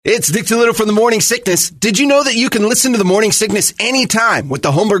It's Dick Little from the Morning Sickness. Did you know that you can listen to the Morning Sickness anytime with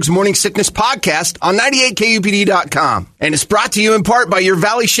the Holmberg's Morning Sickness podcast on 98KUPD.com? And it's brought to you in part by your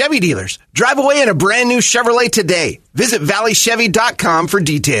Valley Chevy dealers. Drive away in a brand new Chevrolet today. Visit valleychevy.com for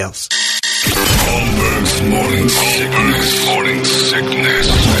details. Holmberg's Morning Sickness. Morning Sickness.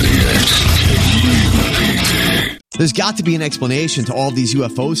 98KUPD. There's got to be an explanation to all of these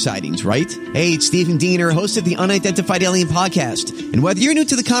UFO sightings, right? Hey, it's Stephen Diener, host of the Unidentified Alien Podcast. And whether you're new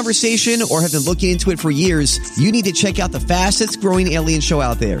to the conversation or have been looking into it for years, you need to check out the fastest growing alien show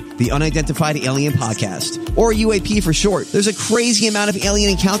out there, the Unidentified Alien Podcast, or UAP for short. There's a crazy amount of alien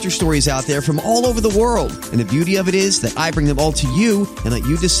encounter stories out there from all over the world. And the beauty of it is that I bring them all to you and let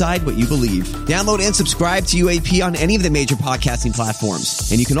you decide what you believe. Download and subscribe to UAP on any of the major podcasting platforms.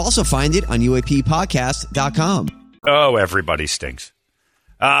 And you can also find it on UAPpodcast.com. Oh, everybody stinks.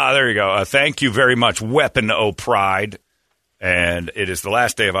 There you go. Thank you very much, Weapon O Pride. And it is the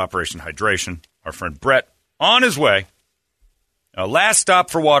last day of Operation Hydration. Our friend Brett on his way. Last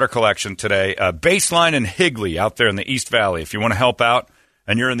stop for water collection today. Baseline and Higley out there in the East Valley. If you want to help out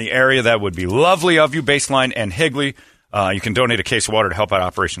and you're in the area, that would be lovely of you. Baseline and Higley. You can donate a case of water to help out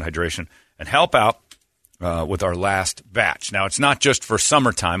Operation Hydration and help out with our last batch. Now, it's not just for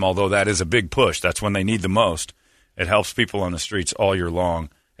summertime, although that is a big push. That's when they need the most. It helps people on the streets all year long.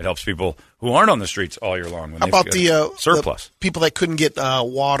 It helps people who aren't on the streets all year long. How about the surplus? The people that couldn't get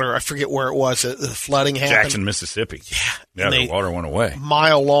water? I forget where it was. The flooding happened. Jackson, Mississippi. Yeah, the water went away.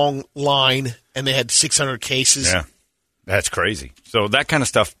 Mile-long line, and they had 600 cases. Yeah, that's crazy. So that kind of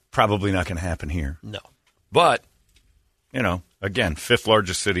stuff probably not going to happen here. No. But, again, fifth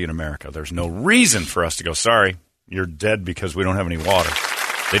largest city in America. There's no reason for us to go, sorry, you're dead because we don't have any water.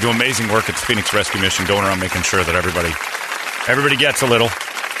 They do amazing work at the Phoenix Rescue Mission, going around making sure that everybody gets a little.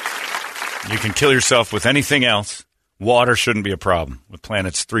 You can kill yourself with anything else. Water shouldn't be a problem with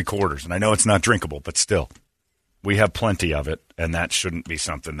planet's 3/4. And I know it's not drinkable, but still, we have plenty of it, and that shouldn't be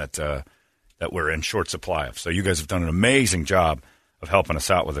something that we're in short supply of. So you guys have done an amazing job of helping us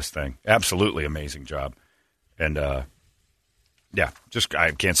out with this thing. Absolutely amazing job. And, I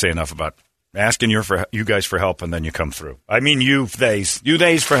can't say enough about asking you guys for help, and then you come through. I mean, you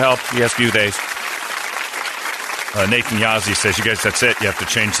theys for help. Yes, you theys. Nathan Yazzie says, you guys, that's it. You have to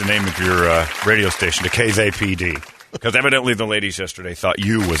change the name of your radio station to KZPD. Because evidently the ladies yesterday thought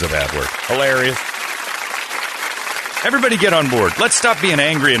you was a bad word. Hilarious. Everybody get on board. Let's stop being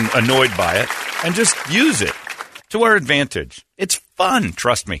angry and annoyed by it and just use it to our advantage. It's fun,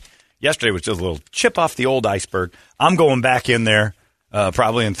 trust me. Yesterday was just a little chip off the old iceberg. I'm going back in there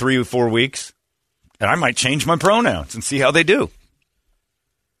probably in 3 or 4 weeks, and I might change my pronouns and see how they do.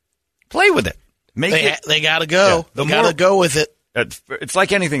 Play with it. They got to go. Yeah, they got to go with it. It's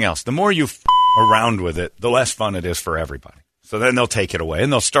like anything else. The more you around with it, the less fun it is for everybody. So then they'll take it away,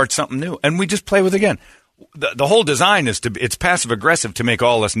 and they'll start something new, and we just play with it again. The whole design is it's passive-aggressive to make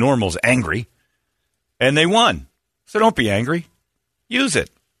all us normals angry, and they won. So don't be angry. Use it.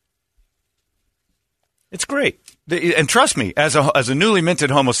 It's great. And trust me, as a newly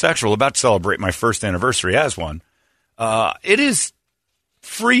minted homosexual about to celebrate my first anniversary as one, it is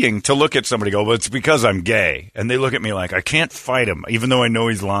freeing to look at somebody and go, well, it's because I'm gay. And they look at me like, I can't fight him, even though I know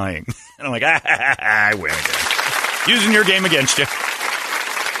he's lying. And I'm like, I win again. Using your game against you.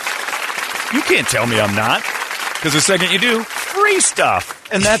 You can't tell me I'm not. Because the second you do, free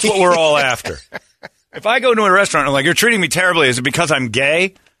stuff. And that's what we're all after. If I go to a restaurant and I'm like, you're treating me terribly, is it because I'm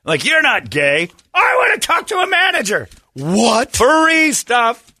gay? Like, you're not gay. I want to talk to a manager. What? Free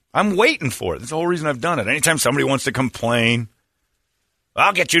stuff. I'm waiting for it. That's the whole reason I've done it. Anytime somebody wants to complain,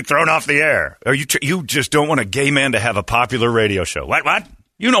 I'll get you thrown off the air. Or you just don't want a gay man to have a popular radio show. What?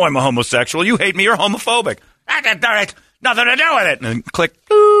 You know I'm a homosexual. You hate me. You're homophobic. Nothing to do with it. And then click.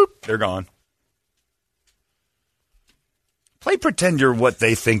 Boop, they're gone. Play pretend you're what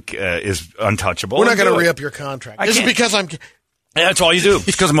they think is untouchable. We're not going to re-up your contract. This is because I'm... Yeah, that's all you do. It's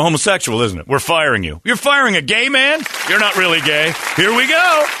because I'm a homosexual, isn't it? We're firing you. You're firing a gay man? You're not really gay. Here we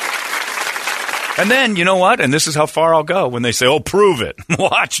go. And then, you know what? And this is how far I'll go when they say, oh, prove it.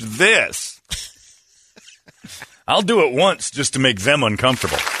 Watch this. I'll do it once just to make them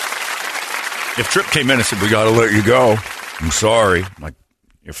uncomfortable. If Tripp came in and said, we got to let you go. I'm sorry. I'm like,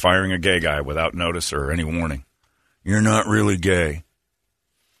 you're firing a gay guy without notice or any warning. You're not really gay.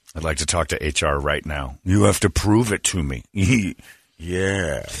 I'd like to talk to HR right now. You have to prove it to me.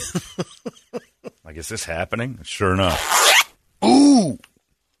 Yeah. Like, is this happening? Sure enough. Ooh.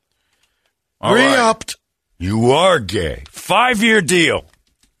 Re-upped. Right. You are gay. 5-year deal.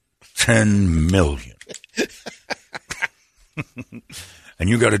 $10 million. And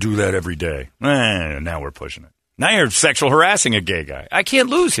you got to do that every day. Now we're pushing it. Now you're sexual harassing a gay guy. I can't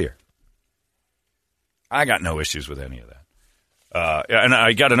lose here. I got no issues with any of that. And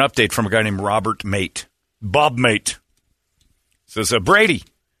I got an update from a guy named Robert Mate. Bob Mate. Says, Brady,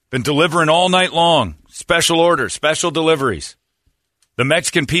 been delivering all night long. Special orders, special deliveries. The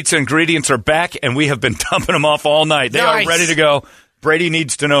Mexican pizza ingredients are back, and we have been dumping them off all night. They are ready to go. Brady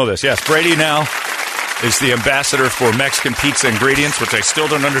needs to know this. Yes, Brady now is the ambassador for Mexican pizza ingredients, which I still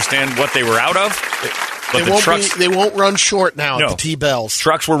don't understand what they were out of. But they won't run short now at the T-Bells.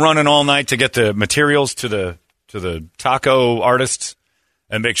 Trucks were running all night to get the materials to the taco artists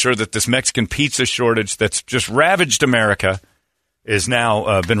and make sure that this Mexican pizza shortage that's just ravaged America is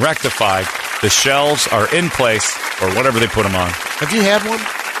now been rectified. The shelves are in place, or whatever they put them on. Have you had one?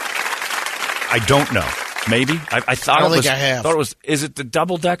 I don't know. Maybe. I thought I don't it was. think I have. Thought it was. Is it the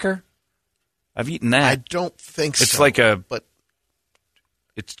double decker? I've eaten that. I don't think so. It's like but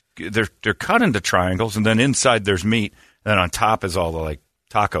it's they're cut into triangles, and then inside there's meat, and then on top is all the like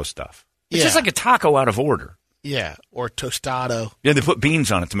taco stuff. It's just like a taco out of order. Yeah, or tostado. Yeah, they put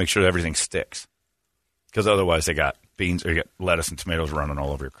beans on it to make sure that everything sticks, because otherwise they got beans or you got lettuce and tomatoes running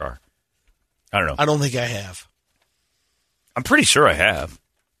all over your car. I don't know. I don't think I have. I'm pretty sure I have.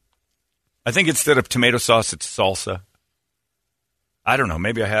 I think instead of tomato sauce, it's salsa. I don't know.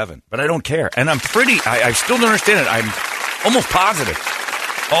 Maybe I haven't, but I don't care. And I still don't understand it. I'm almost positive.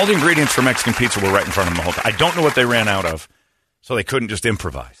 All the ingredients for Mexican pizza were right in front of them the whole time. I don't know what they ran out of, so they couldn't just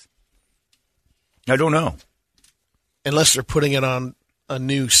improvise. I don't know. Unless they're putting it on a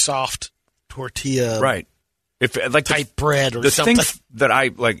new soft tortilla. Right. If like type bread or the something. Things that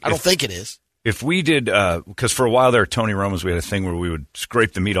I like. I don't think it is. If we did, because for a while there at Tony Roma's, we had a thing where we would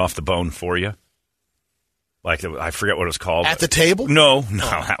scrape the meat off the bone for you. Like, I forget what it was called. At the table? No,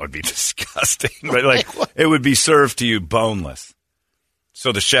 that would be disgusting. But like, it would be served to you boneless.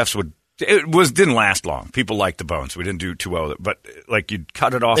 So the chefs didn't last long. People liked the bones. We didn't do too well with it. But like, you'd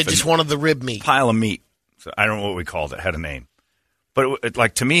cut it off. They just wanted the rib meat. Pile of meat. So I don't know what we called it. It had a name. But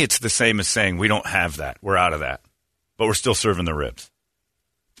like, to me, it's the same as saying we don't have that. We're out of that. But we're still serving the ribs.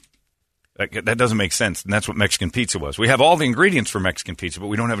 That doesn't make sense, and that's what Mexican pizza was. We have all the ingredients for Mexican pizza, but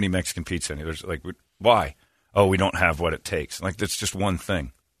we don't have any Mexican pizza anymore. Like, why? Oh, we don't have what it takes. Like, that's just one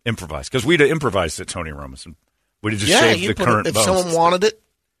thing. Improvise. Because we'd have improvised at Tony Roma's. We'd have just shaved the current bones. If someone wanted it.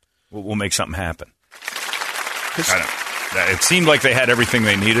 We'll make something happen. It seemed like they had everything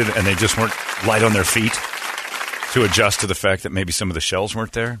they needed, and they just weren't light on their feet to adjust to the fact that maybe some of the shells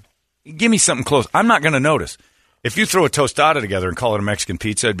weren't there. Give me something close. I'm not going to notice. If you throw a tostada together and call it a Mexican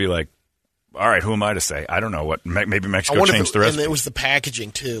pizza, I'd be like, all right, who am I to say? I don't know what. Maybe Mexico changed the recipe. And it was the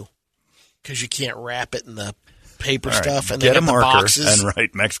packaging too, because you can't wrap it in the paper stuff. And get then a marker boxes. and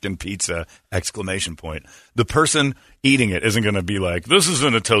write Mexican pizza ! The person eating it isn't going to be like, "This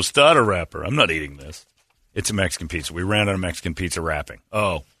isn't a tostada wrapper. I'm not eating this. It's a Mexican pizza. We ran out of Mexican pizza wrapping."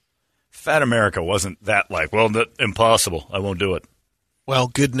 Oh, fat America wasn't that like, well, impossible. I won't do it. Well,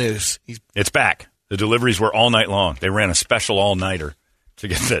 good news. It's back. The deliveries were all night long. They ran a special all-nighter to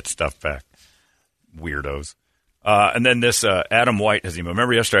get that stuff back. Weirdos. And then this Adam White has emailed.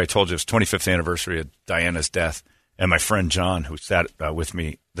 Remember yesterday I told you it was 25th anniversary of Diana's death, and my friend John, who sat with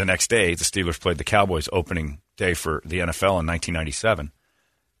me the next day, the Steelers played the Cowboys opening day for the NFL in 1997,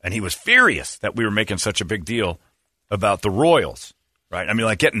 and he was furious that we were making such a big deal about the Royals, right? I mean,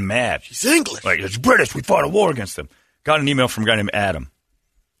 like getting mad. She's English. Like, it's British. We fought a war against them. Got an email from a guy named Adam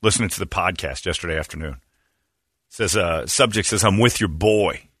listening to the podcast yesterday afternoon. Says, subject says, I'm with your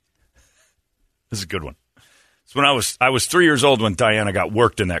boy. This is a good one. So when I was 3 years old when Diana got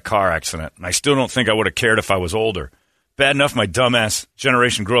worked in that car accident, and I still don't think I would have cared if I was older. Bad enough my dumbass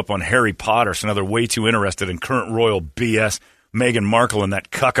generation grew up on Harry Potter, so now they're way too interested in current royal BS, Meghan Markle and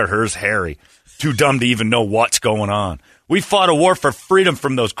that cuck of hers, Harry. Too dumb to even know what's going on. We fought a war for freedom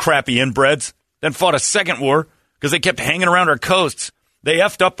from those crappy inbreds, then fought a second war because they kept hanging around our coasts. They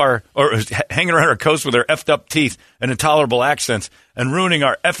effed up hanging around our coast with their effed up teeth and intolerable accents and ruining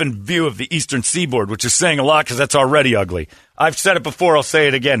our effing view of the eastern seaboard, which is saying a lot because that's already ugly. I've said it before. I'll say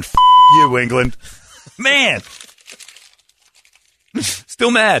it again. F*** you, England. Man. Still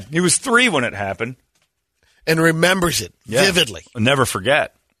mad. He was 3 when it happened. And remembers it vividly. I'll never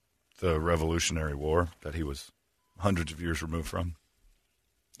forget the Revolutionary War that he was hundreds of years removed from.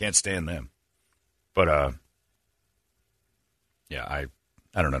 Can't stand them. But, yeah, I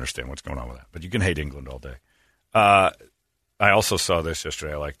don't understand what's going on with that. But you can hate England all day. I also saw this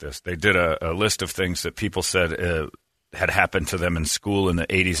yesterday. I like this. They did a list of things that people said had happened to them in school in the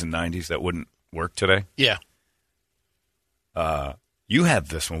 80s and 90s that wouldn't work today. Yeah. You have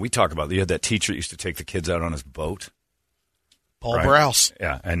this one. We talk about, you had that teacher that used to take the kids out on his boat. Paul right? Browse.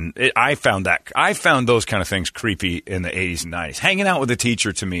 Yeah, and I found those kind of things creepy in the 80s and 90s. Hanging out with a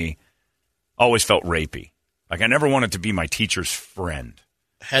teacher to me always felt rapey. Like I never wanted to be my teacher's friend.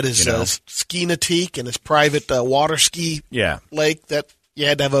 Had his ski natique and his private water ski lake that you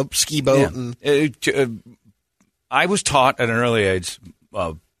had to have a ski boat. Yeah. And I was taught at an early age,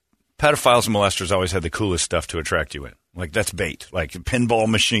 pedophiles and molesters always had the coolest stuff to attract you in. Like that's bait, like pinball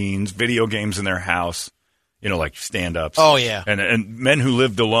machines, video games in their house, like stand-ups. Oh, yeah. And men who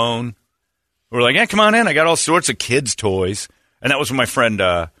lived alone were like, yeah, come on in. I got all sorts of kids' toys. And that was when my friend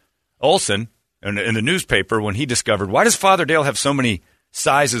Olson, in the newspaper, when he discovered, why does Father Dale have so many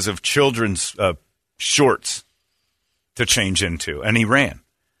sizes of children's shorts to change into? And he ran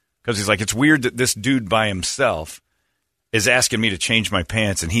because he's like, it's weird that this dude by himself is asking me to change my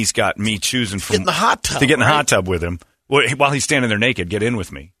pants, and he's got me choosing Get in the hot tub, to get in the hot tub with him while he's standing there naked. Get in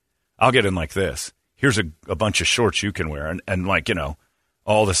with me. I'll get in like this. Here's a bunch of shorts you can wear, and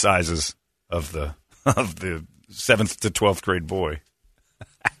all the sizes of the 7th to 12th grade boy.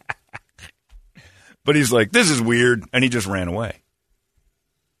 But he's like, this is weird, and he just ran away.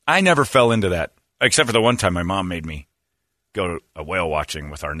 I never fell into that, except for the one time my mom made me go to a whale watching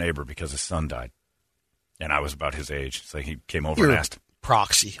with our neighbor because his son died. And I was about his age. So he came over and asked.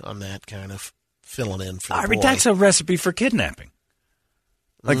 Proxy on that kind of filling in for the boy. That's a recipe for kidnapping.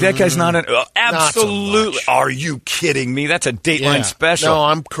 Like that guy's not an... absolutely. Not so Are you kidding me? That's a Dateline special. No,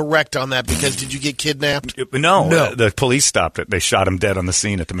 I'm correct on that because did you get kidnapped? No. The police stopped it. They shot him dead on the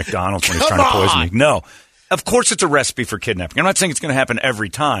scene at the McDonald's when he was trying to poison me. No. Of course it's a recipe for kidnapping. I'm not saying it's going to happen every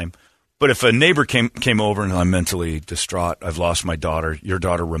time. But if a neighbor came over and I'm mentally distraught, I've lost my daughter, your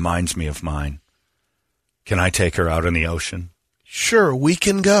daughter reminds me of mine. Can I take her out in the ocean? Sure, we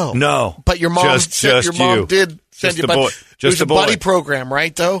can go. No. But your mom just mom did send you, but it was a buddy program,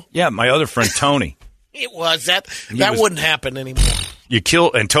 right, though? Yeah, my other friend, Tony. It was. That wouldn't happen anymore.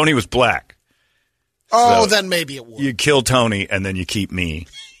 And Tony was black. Oh, then maybe it would. You kill Tony, and then you keep me.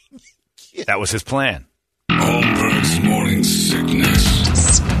 That was his plan. Holmberg's Morning Sickness.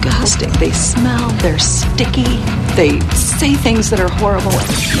 Disgusting. They smell. They're sticky. They say things that are horrible.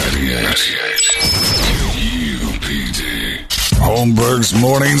 98 UPD. Holmberg's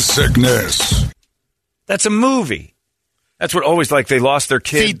Morning Sickness. That's a movie. That's what always they lost their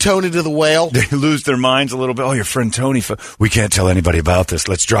kid. Feed Tony to the whale. They lose their minds a little bit. Oh, your friend Tony. We can't tell anybody about this.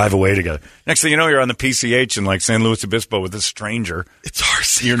 Let's drive away together. Next thing you know, you're on the PCH in San Luis Obispo with this stranger. It's our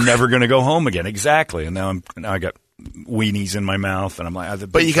secret. You're never going to go home again. Exactly. And now I got weenies in my mouth, and I'm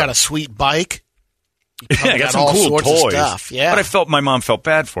like, but you got a sweet bike. Yeah, I got some cool toys. Of stuff. Yeah. But my mom felt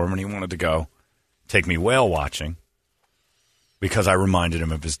bad for him, and he wanted to go take me whale watching because I reminded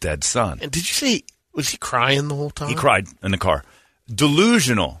him of his dead son. And did you say, was he crying the whole time? He cried in the car.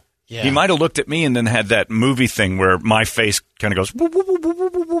 Delusional. Yeah. He might have looked at me and then had that movie thing where my face kind of goes whoop, whoop, whoop,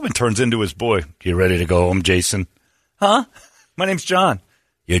 whoop, whoop, whoop, and turns into his boy. You ready to go home, Jason? Huh? My name's John.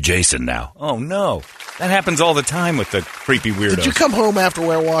 You're Jason now. Oh, no. That happens all the time with the creepy weirdos. Did you come home after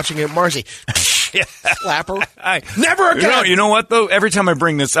whale watching it, Marcy? Slap her? Never again. You know what, though? Every time I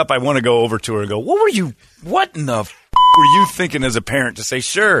bring this up, I want to go over to her and go, what in the were you thinking as a parent to say,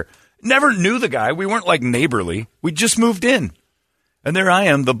 sure. Never knew the guy. We weren't neighborly. We just moved in. And there I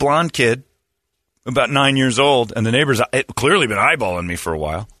am, the blonde kid, about 9 years old, and the neighbors clearly been eyeballing me for a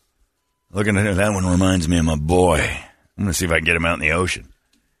while. Looking at her, that one reminds me of my boy. I'm going to see if I can get him out in the ocean.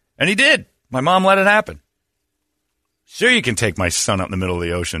 And he did. My mom let it happen. Sure, you can take my son out in the middle of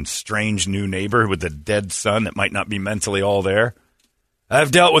the ocean. Strange new neighbor with a dead son that might not be mentally all there.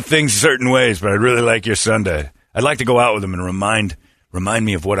 I've dealt with things certain ways, but I'd really like your son to... I'd like to go out with him and remind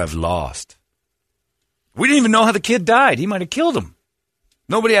me of what I've lost. We didn't even know how the kid died. He might have killed him.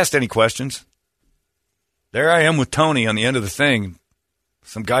 Nobody asked any questions. There I am with Tony on the end of the thing.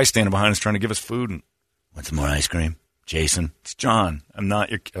 Some guy standing behind us trying to give us food. And want some more ice cream? Jason? It's John. I'm not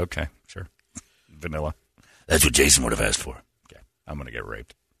your... Okay, sure. Vanilla. That's what Jason would have asked for. Okay, I'm going to get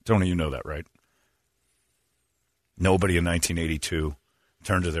raped. Tony, you know that, right? Nobody in 1982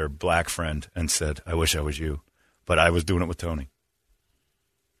 turned to their black friend and said, I wish I was you. But I was doing it with Tony.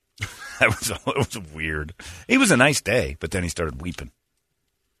 It was weird. It was a nice day, but then he started weeping.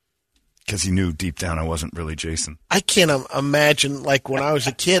 Because he knew deep down I wasn't really Jason. I can't imagine, when I was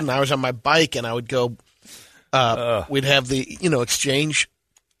a kid and I was on my bike and I would go, we'd have the, exchange,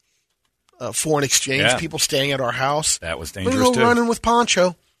 foreign exchange people staying at our house. That was dangerous, we'd go running with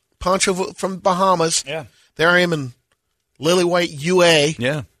Poncho from Bahamas. Yeah. There I am in lily white UA.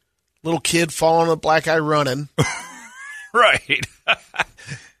 Yeah. Little kid following a black guy running. Right.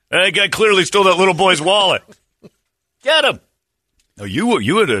 That guy clearly stole that little boy's wallet. Get him. Oh, you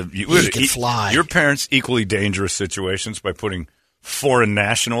would have fly. Your parents equally dangerous situations by putting foreign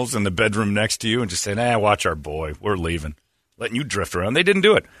nationals in the bedroom next to you and just saying, watch our boy. We're leaving. Letting you drift around. They didn't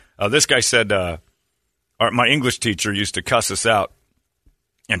do it. This guy said, my English teacher used to cuss us out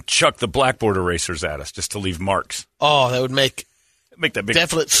and chuck the blackboard erasers at us just to leave marks. Oh, that would make that big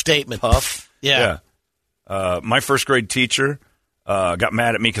definite statement. Puff. Yeah. My first grade teacher got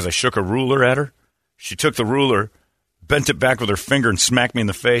mad at me because I shook a ruler at her. She took the ruler, bent it back with her finger, and smacked me in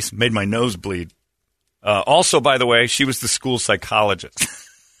the face, made my nose bleed. Also, by the way, she was the school psychologist.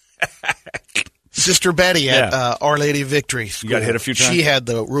 Sister Betty at Our Lady of Victory School. You got hit a few times? She had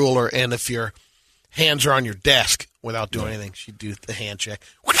the ruler, and if your hands are on your desk without doing anything, she'd do the hand check.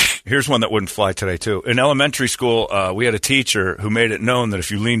 Here's one that wouldn't fly today, too. In elementary school, we had a teacher who made it known that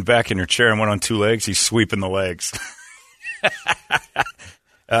if you leaned back in your chair and went on two legs, he's sweeping the legs.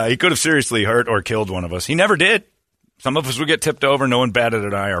 He could have seriously hurt or killed one of us. He never did. Some of us would get tipped over. No one batted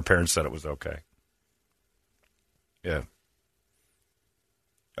an eye. Our parents said it was okay. Yeah.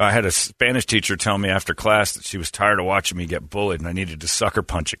 I had a Spanish teacher tell me after class that she was tired of watching me get bullied and I needed to sucker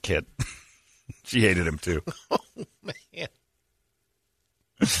punch a kid. She hated him, too. Oh, man.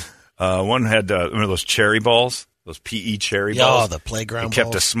 One had, remember those cherry balls? Those PE cherry balls? Oh, the playground balls. He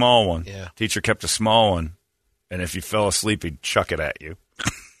kept a small one. Yeah. Teacher kept a small one. And if you fell asleep, he'd chuck it at you.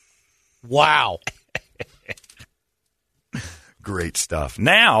 Wow. Great stuff.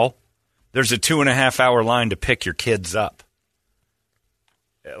 Now, there's a 2.5-hour line to pick your kids up.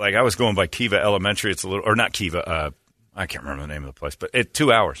 Like, I was going by Kiva Elementary. It's a little, or not Kiva, I can't remember the name of the place, but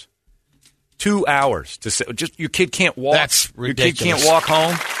 2 hours. 2 hours to say, just your kid can't walk. That's ridiculous. Your kid can't walk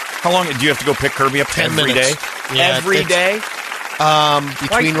home. How long do you have to go pick Kirby up 10 every minutes. day? Yeah, every day?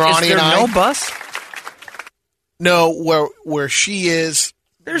 Between Ronnie and I. Is there no bus? No, where she is.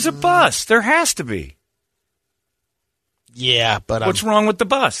 There's a bus. There has to be. Yeah, but what's wrong with the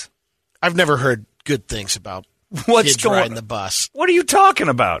bus? I've never heard good things about kids riding the bus. What are you talking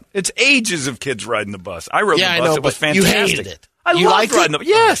about? It's ages of kids riding the bus. I rode the bus. I know, it was but fantastic. You hated it. I you loved riding the bus.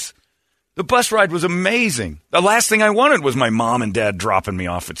 Yes. The bus ride was amazing. The last thing I wanted was my mom and dad dropping me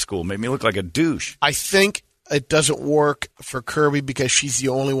off at school. Made me look like a douche. I think it doesn't work for Kirby because she's the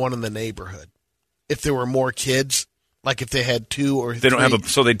only one in the neighborhood. If there were more kids, like if they had two or they three. Don't have a,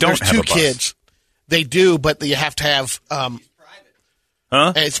 so they don't have two a bus. Kids. They do, but you have to have.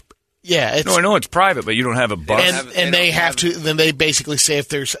 Huh? It's no, I know it's private, but you don't have a bus. And they have to. Then they basically say if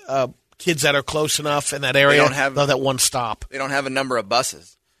there's kids that are close enough in that area, they'll that one stop. They don't have a number of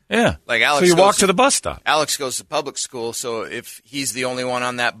buses. Yeah. Like Alex. So you walk to the bus stop. Alex goes to public school, so if he's the only one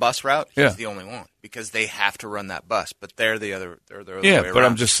on that bus route, he's the only one because they have to run that bus. But they're the other. They're the other way but around.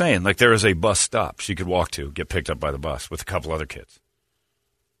 I'm just saying, like there is a bus stop she could walk to, get picked up by the bus with a couple other kids.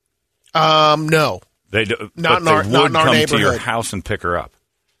 No. They do, not but in they would our come neighborhood. to your house and pick her up.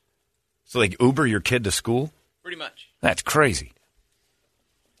 So like Uber your kid to school? Pretty much. That's crazy.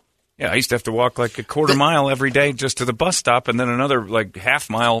 Yeah, I used to have to walk like a quarter mile every day just to the bus stop and then another like half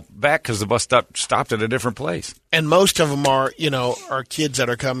mile back because the bus stop stopped at a different place. And most of them are kids that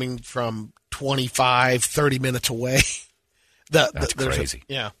are coming from 25, 30 minutes away. That's crazy.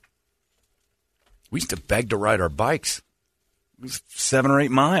 Yeah. We used to beg to ride our bikes. It was 7 or 8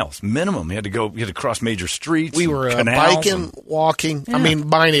 miles minimum. You had to cross major streets. We were biking, walking. Yeah. I mean,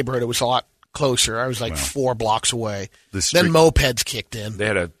 my neighborhood, it was a lot closer. I was like 4 blocks away. Then mopeds kicked in. They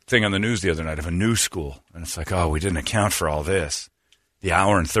had a thing on the news the other night of a new school. And it's like, we didn't account for all this. The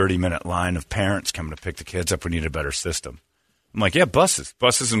hour and 30-minute line of parents coming to pick the kids up. We need a better system. I'm like, yeah, buses.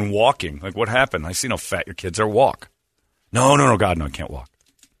 Buses and walking. Like, what happened? I see how fat your kids are. Walk. No, God, no, I can't walk.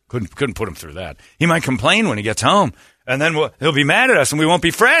 Couldn't put him through that. He might complain when he gets home. And then he'll be mad at us and we won't be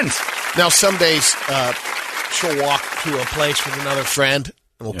friends. Now, some days she'll walk to a place with another friend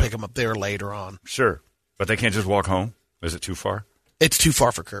and we'll pick him up there later on. Sure. But they can't just walk home? Is it too far? It's too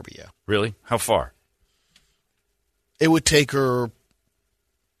far for Kirby, yeah. Really? How far? It would take her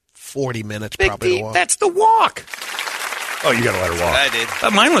 40 minutes probably to walk. That's the walk. Oh, you got to let her walk. I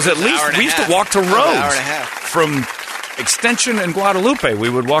did. Mine was at least, we used to walk to Rhodes. An hour and a half. From Extension and Guadalupe, we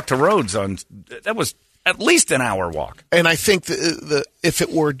would walk to Rhodes that was at least an hour walk. And I think if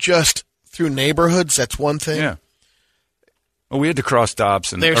it were just through neighborhoods, that's one thing. Yeah. Well, we had to cross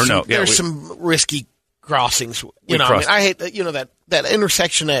Dobbs and there's some risky crossings. I hate that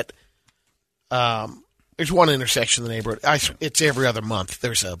intersection at there's one intersection in the neighborhood. It's every other month.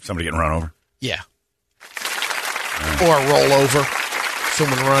 There's somebody getting run over. Yeah. Or a rollover.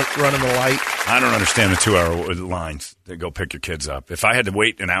 Someone running the light. I don't understand the 2-hour lines that go pick your kids up. If I had to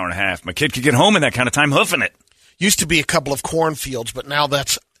wait an hour and a half, my kid could get home in that kind of time hoofing it. Used to be a couple of cornfields, but now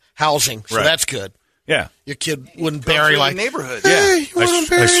that's housing, so that's good. Yeah. Your kid wouldn't bury like neighborhood. Hey, you want to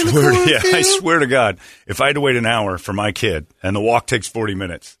bury in the cornfield? I swear to God, if I had to wait an hour for my kid and the walk takes 40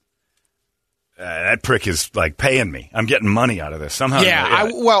 minutes, that prick is like paying me. I'm getting money out of this somehow.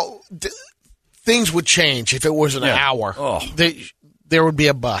 Things would change if it was an hour. Oh. There would be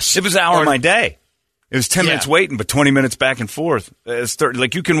a bus. It was an hour of my day. It was 10 minutes waiting, but 20 minutes back and forth. It's 30,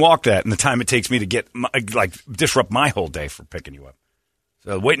 like you can walk that, and the time it takes me to get disrupt my whole day for picking you up.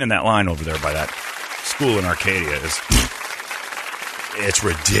 So waiting in that line over there by that school in Arcadia it's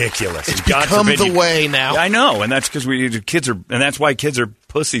ridiculous. It's become the way now. I know, and that's because that's why kids are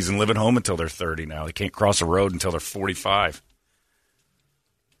pussies and live at home until they're 30 now. They can't cross a road until they're 45.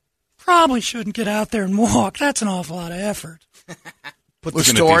 Probably shouldn't get out there and walk. That's an awful lot of effort. With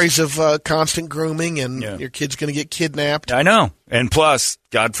stories of constant grooming and your kid's going to get kidnapped. I know. And plus,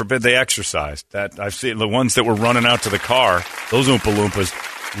 God forbid they exercise. That I've seen the ones that were running out to the car, those Oompa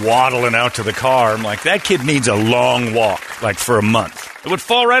Loompas waddling out to the car. I'm like, that kid needs a long walk, like for a month. It would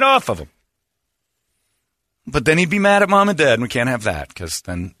fall right off of him. But then he'd be mad at mom and dad, and we can't have that because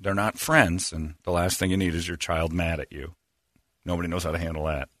then they're not friends, and the last thing you need is your child mad at you. Nobody knows how to handle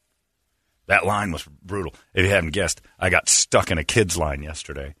that. That line was brutal. If you haven't guessed, I got stuck in a kids line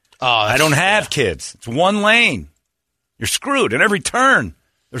yesterday. Oh, I don't have kids. It's one lane. You're screwed. In every turn,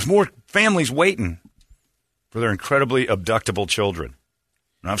 there's more families waiting for their incredibly abductable children.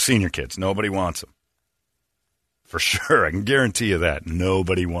 And I've seen your kids. Nobody wants them. For sure. I can guarantee you that.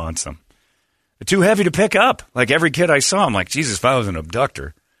 Nobody wants them. They're too heavy to pick up. Like every kid I saw, I'm like, Jesus, if I was an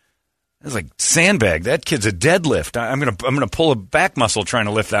abductor, it was like sandbag. That kid's a deadlift. I'm gonna pull a back muscle trying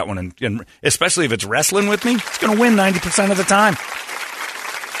to lift that one, and especially if it's wrestling with me, it's gonna win 90% of the time.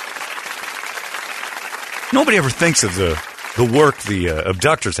 Nobody ever thinks of the work the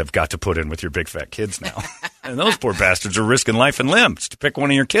abductors have got to put in with your big fat kids now, and those poor bastards are risking life and limbs to pick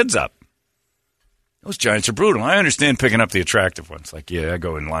one of your kids up. Those giants are brutal. I understand picking up the attractive ones. Like, yeah, I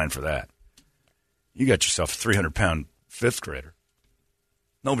go in line for that. You got yourself a 300-pound fifth grader.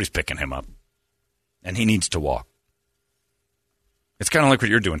 Nobody's picking him up, and he needs to walk. It's kind of like what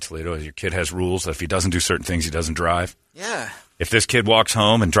you're doing, Toledo. Your kid has rules that if he doesn't do certain things, he doesn't drive. Yeah. If this kid walks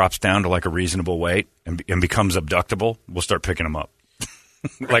home and drops down to like a reasonable weight and becomes abductable, we'll start picking him up.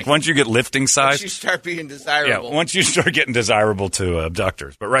 Like once you get lifting size. Once you start being desirable. Yeah, once you start getting desirable to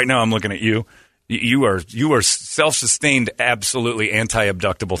abductors. But right now I'm looking at you. You are self-sustained, absolutely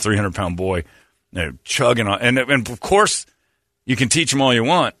anti-abductable 300-pound boy, chugging on. And of course, you can teach him all you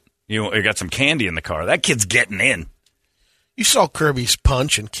want. You got some candy in the car. That kid's getting in. You saw Kirby's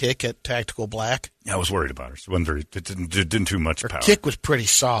punch and kick at Tactical Black. I was worried about her. It didn't too much power. Her kick was pretty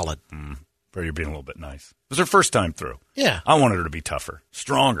solid. But you're being a little bit nice. It was her first time through. Yeah. I wanted her to be tougher,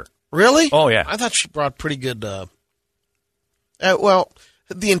 stronger. Really? Oh, yeah. I thought she brought pretty good, well,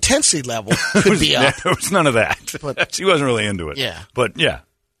 the intensity level could be up. There was none of that. But she wasn't really into it. Yeah. But, yeah,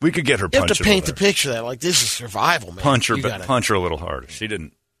 we could get her You punch have to paint the picture that, like, this is survival, man. Punch her a little harder.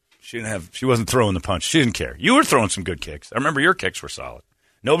 She wasn't throwing the punch. She didn't care. You were throwing some good kicks. I remember your kicks were solid.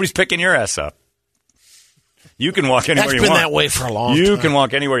 Nobody's picking your ass up. You can walk anywhere you want. That's been that way for a long time. You can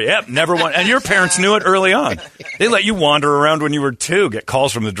walk anywhere. Yep, never want. And your parents knew it early on. They let you wander around when you were 2, get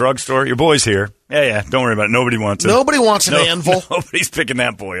calls from the drugstore. Your boy's here. Yeah, don't worry about it. Nobody wants it. Nobody wants an anvil. Nobody's picking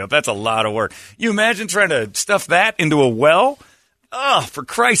that boy up. That's a lot of work. You imagine trying to stuff that into a well? Oh, for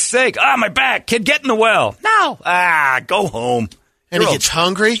Christ's sake. My back. Kid, get in the well. No. Go home. And he gets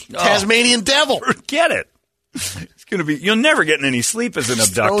hungry. Tasmanian devil. Forget it. It's going to be. You'll never get any sleep as an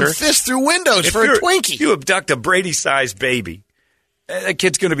abductor. Throwing fists through windows for a Twinkie. You abduct a Brady-sized baby. That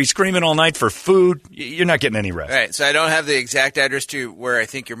kid's going to be screaming all night for food. You're not getting any rest. All right, so I don't have the exact address to where I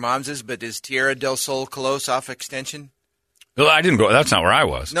think your mom's is, but is Tierra del Sol Colos off Extension? Well, I didn't go. That's not where I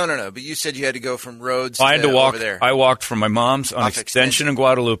was. No. But you said you had to go from Rhodes I had to walk over there. I walked from my mom's on Extension in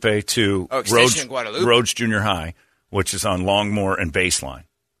Guadalupe to Rhodes Junior High, which is on Longmore and Baseline.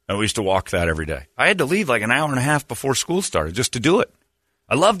 And we used to walk that every day. I had to leave like an hour and a half before school started just to do it.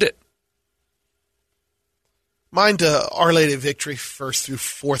 I loved it. Mine to Our Lady of Victory, 1st through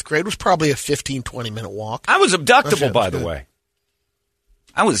 4th grade, was probably a 15, 20-minute walk. I was abductable, by the way.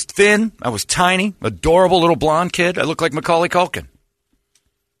 I was thin. I was tiny. Adorable little blonde kid. I looked like Macaulay Culkin.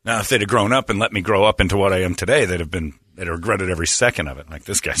 Now, if they'd have grown up and let me grow up into what I am today, they'd have regretted every second of it. Like,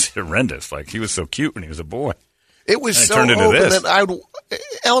 this guy's horrendous. Like, he was so cute when he was a boy. It was so open that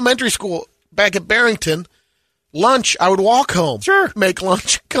elementary school back at Barrington, lunch, I would walk home. Sure. Make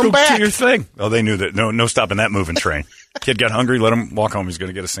lunch, come back. Do your thing. Oh, they knew that. No stopping that moving train. Kid got hungry, let him walk home. He's going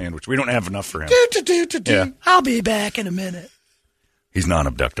to get a sandwich. We don't have enough for him. Yeah. I'll be back in a minute. He's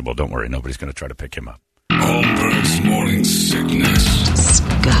non-abductible. Don't worry. Nobody's going to try to pick him up. Holmberg's Morning Sickness.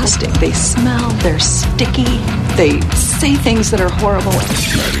 stink. They smell, they're sticky, they say things that are horrible.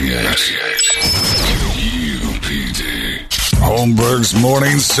 98 UPD. Holmberg's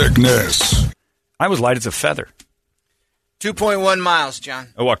Morning Sickness. I was light as a feather. 2.1 miles, John.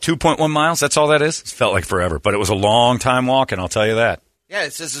 I walked 2.1 miles. That's all that is? It felt like forever, but it was a long time walking, I'll tell you that. Yeah,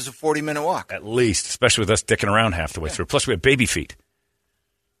 it says it's a 40-minute walk. At least, especially with us dicking around half the way through. Plus, we had baby feet.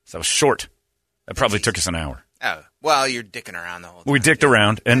 So that was short. That probably took us an hour. Oh, well, you're dicking around the whole time. We dicked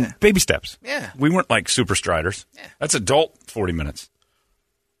around, and baby steps. Yeah. We weren't like super striders. Yeah. That's adult 40 minutes.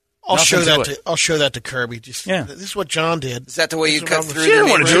 I'll show that to Kirby. This is what John did. Is that the way you cut through? She didn't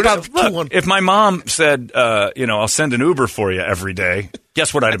want to do it. Look, if my mom said, I'll send an Uber for you every day,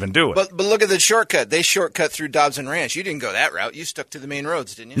 guess what I'd have been doing? But look at the shortcut. They shortcut through Dobson Ranch. You didn't go that route. You stuck to the main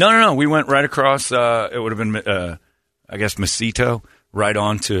roads, didn't you? No. We went right across. It would have been, Mesito, right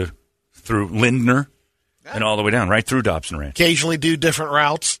on through Lindner, and all the way down, right through Dobson Ranch. Occasionally do different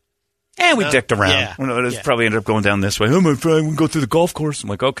routes. And we dicked around. Yeah. Probably ended up going down this way. Oh, my friend, we can go through the golf course. I'm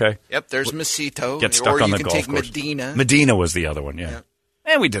like, okay. Yep, there's Mesito. Get stuck on the golf course. Or you can take Medina. Medina was the other one, yeah. Yep.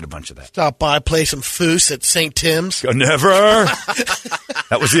 And we did a bunch of that. Stop by, play some foos at St. Tim's. Never.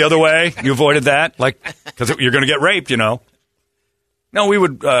 That was the other way. You avoided that, because you're going to get raped, No, we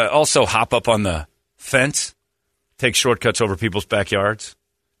would also hop up on the fence, take shortcuts over people's backyards,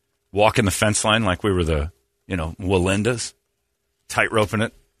 walk in the fence line like we were the, Walindas, tight roping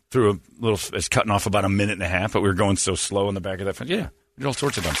it. Through a little, it's cutting off about a minute and a half, but we were going so slow in the back of that fence. Yeah, we did all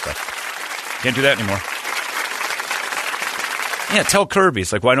sorts of dumb stuff. Can't do that anymore. Yeah, tell Kirby.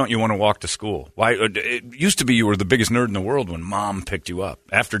 It's like, why don't you want to walk to school? Why? It used to be you were the biggest nerd in the world when Mom picked you up.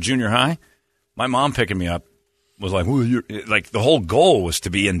 After junior high, my mom picking me up was like, well, the whole goal was to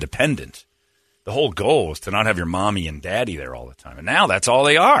be independent. The whole goal was to not have your mommy and daddy there all the time. And now that's all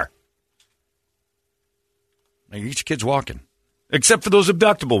they are. Like, each kid's walking. Except for those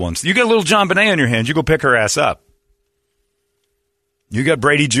abductible ones. You got a little John Bonet on your hands, you go pick her ass up. You got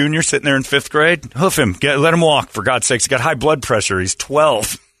Brady Jr. sitting there in 5th grade. Hoof him. Let him walk, for God's sakes. He's got high blood pressure. He's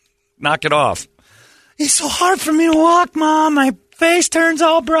 12. Knock it off. It's so hard for me to walk, Mom. My face turns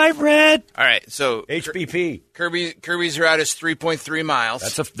all bright red. All right, so HBP. Kirby's route is 3.3 miles.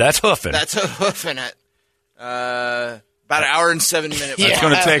 That's hoofing. That's a hoofing it. About an hour and 7 minutes. It's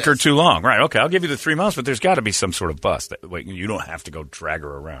going to take her too long. Right, okay, I'll give you the 3 miles, but there's got to be some sort of bus. You don't have to go drag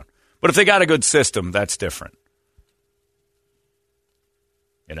her around. But if they got a good system, that's different.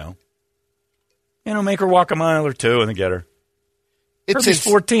 Make her walk a mile or two and then get her. Kirby's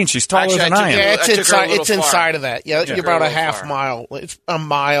 14. She's taller than I am. Yeah, it's inside of that. Yeah, you're about a half mile. It's a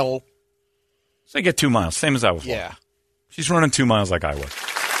mile. So I get 2 miles, same as I was. Yeah. She's running 2 miles like I was.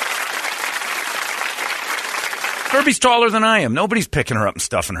 Kirby's taller than I am. Nobody's picking her up and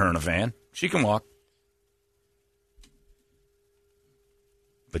stuffing her in a van. She can walk.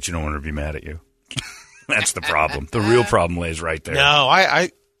 But you don't want her to be mad at you. That's the problem. The real problem lays right there. No, I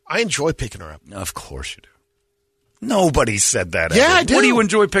enjoy picking her up. Of course you do. Nobody said that. Yeah, ever. I do. What do you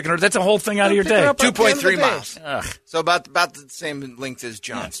enjoy picking her? That's a whole thing out of your day. 2.3 miles. So about the same length as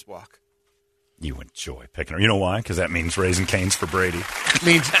John's walk. You enjoy picking her. You know why? Because that means raising canes for Brady.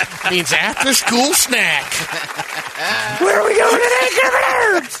 means after school snack. Where are we going today,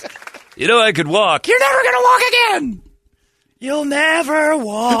 Governor? I could walk. You're never going to walk again. You'll never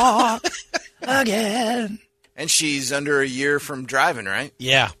walk again. And she's under a year from driving, right?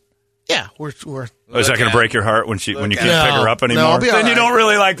 Yeah. Yeah, we're is that going to break your heart when you can't pick her up anymore? No, I'll be all right. You don't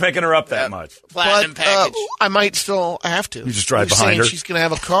really like picking her up that much. Platinum package. I might still have to. You just drive behind her. She's going to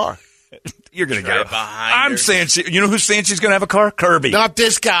have a car. You're going to get behind I'm her. saying you know who's saying she's going to have a car? Kirby. Not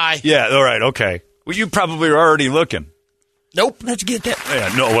this guy. Yeah, all right, okay. Well, you probably are already looking. Nope. Let's get that.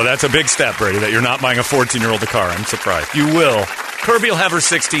 Yeah, no, well, that's a big step, Brady, that you're not buying a 14-year-old a car. I'm surprised. You will. Kirby will have her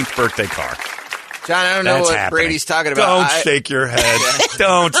 16th birthday car. John, I don't know what Brady's talking about. Don't shake your head.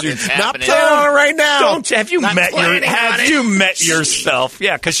 Don't you? Not planning on it right now. Have you met yourself?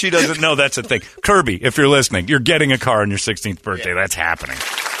 Yeah, because she doesn't know that's a thing. Kirby, if you're listening, you're getting a car on your 16th birthday. Yeah. That's happening.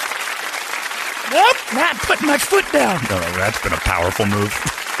 Nope, not putting my foot down. No, that's been a powerful move.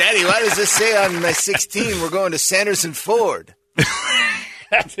 Daddy, why does this say on my 16 we're going to Sanderson Ford?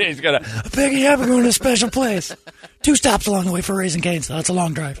 He's got a Peggy, we're going to a special place. 2 stops along the way for Raising Cane's, so that's a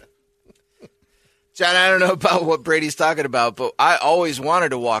long drive. John, I don't know about what Brady's talking about, but I always wanted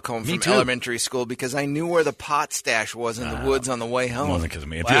to walk home from elementary school because I knew where the pot stash was in the woods on the way home. It wasn't because of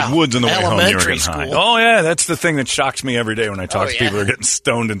me. If you had woods on the way home, you were getting high. Oh, yeah, that's the thing that shocks me every day when I talk to people who are getting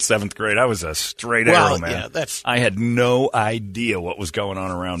stoned in 7th grade. I was a straight arrow, man. Yeah, I had no idea what was going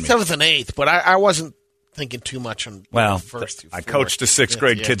on around me. 7th and 8th, but I wasn't thinking too much on first. I coached a 6th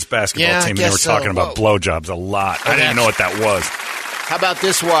grade kids basketball team, and they were talking about blowjobs a lot. I didn't even know what that was. How about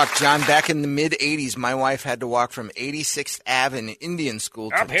this walk, John? Back in the mid-'80s, my wife had to walk from 86th Ave in Indian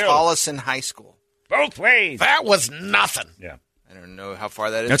School to Uphill. Tolleson High School. Both ways. That was nothing. Yeah. I don't know how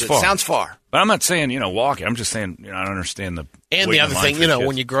far that is. That's but far. It sounds far. But I'm not saying, walking. I'm just saying, I don't understand the. And the waiting other in line thing, for kids.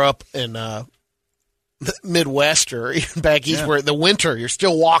 when you grow up in the Midwest or even back east, where the winter, you're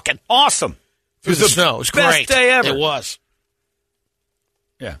still walking Awesome. through the snow. It was best great. day ever. It was.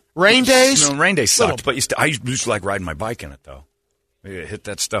 Yeah. Rain days? No, rain days sucked, Little- but I used to like riding my bike in it, though. You hit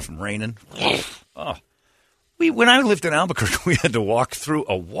that stuff and raining. Oh. When I lived in Albuquerque, we had to walk through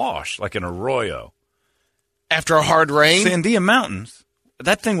a wash, like an arroyo. After a hard rain? Sandia Mountains,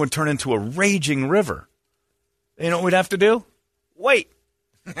 that thing would turn into a raging river. You know what we'd have to do? Wait.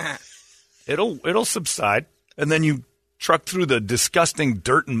 It'll subside, and then you truck through the disgusting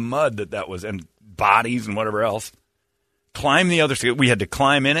dirt and mud that was, and bodies and whatever else. Climb the other side. We had to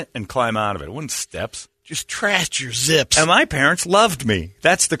climb in it and climb out of it. It wasn't steps. Just trashed your zips. And my parents loved me.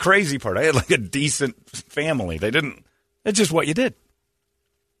 That's the crazy part. I had like a decent family. It's just what you did.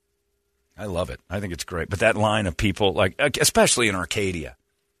 I love it. I think it's great. But that line of people, like, especially in Arcadia,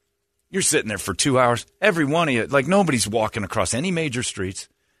 you're sitting there for 2 hours. Every one of you, like, nobody's walking across any major streets.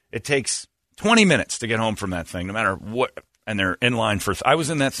 It takes 20 minutes to get home from that thing, no matter what. And they're in line I was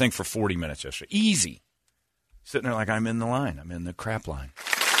in that thing for 40 minutes yesterday. Easy. Sitting there like I'm in the line. I'm in the crap line.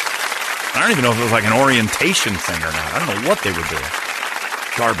 I don't even know if it was like an orientation thing or not. I don't know what they were doing.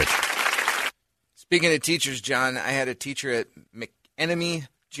 Garbage. Speaking of teachers, John, I had a teacher at McEnemy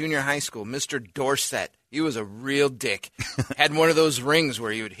Junior High School, Mr. Dorset. He was a real dick. Had one of those rings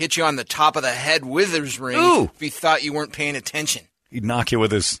where he would hit you on the top of the head with his ring if he thought you weren't paying attention. He'd knock you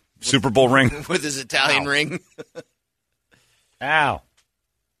with his Super Bowl ring. With his Italian ring. Ow.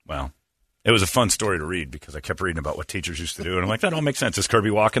 Well, it was a fun story to read because I kept reading about what teachers used to do. And I'm like, that all makes sense. Is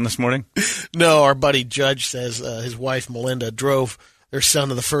Kirby walking this morning? No, our buddy Judge says his wife Melinda drove their son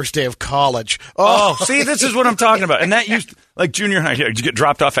to the first day of college. Oh, see, this is what I'm talking about. And that used, like junior high, you get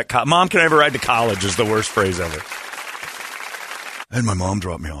dropped off at college. Mom, can I ever ride to college is the worst phrase ever. And my mom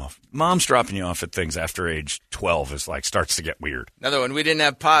dropped me off. Mom's dropping you off at things after age 12 is like, starts to get weird. Another one, we didn't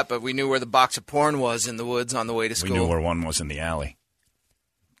have pot, but we knew where the box of porn was in the woods on the way to school. We knew where one was in the alley.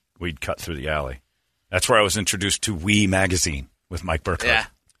 We'd cut through the alley. That's where I was introduced to Wee magazine with Mike Burkhardt. Yeah.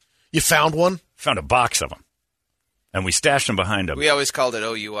 You found one? Found a box of them. And we stashed them behind them. We always called it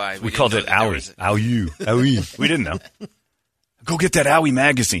OUI. We called it Owie. Owie. We didn't know. Go get that Owie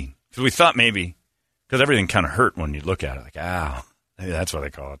magazine. Because we thought maybe, because everything kind of hurt when you look at it. Like, ow. Maybe that's why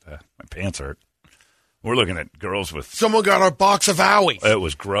they call it that. My pants hurt. We're looking at girls with... Someone got our box of Owie. It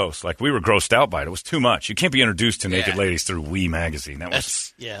was gross. Like, we were grossed out by it. It was too much. You can't be introduced to naked ladies through Wee magazine.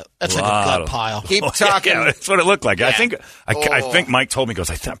 That's like a gut pile. Keep talking. Yeah, that's what it looked like. Yeah. I think Mike told me, he goes,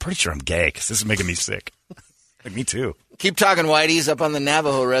 I'm pretty sure I'm gay because this is making me sick. Like, me too. Keep talking, Whitey's. Up on the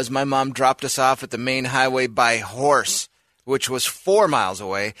Navajo res, my mom dropped us off at the main highway by horse, which was 4 miles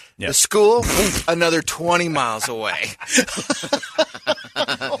away. Yeah. The school, another 20 miles away.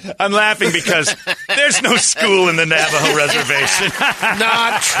 I'm laughing because there's no school in the Navajo reservation.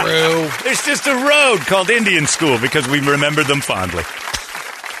 Not true. There's just a road called Indian School because we remember them fondly.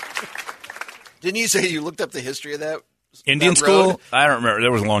 Didn't you say you looked up the history of that? Indian that School? road? I don't remember.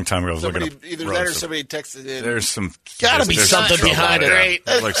 There was a long time ago. I was Somebody, looking up either roads. that or somebody texted in. There's some... Got to be there's something some behind trouble. it.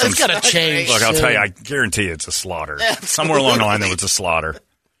 Yeah. Like It's got to change. Look, I'll soon. tell you, I guarantee it's a slaughter. Somewhere along the line there was a slaughter.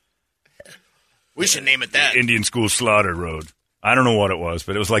 We should name it that. Indian School Slaughter Road. I don't know what it was,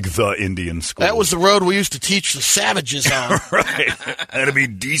 but it was like the Indian School. That was the road we used to teach the savages on. Right. That'd be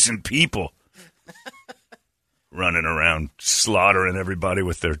decent people. Running around slaughtering everybody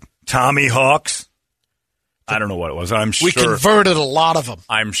with their Tommy Hawks. I don't know what it was. We converted a lot of them.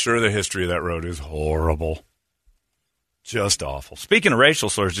 I'm sure the history of that road is horrible. Just awful. Speaking of racial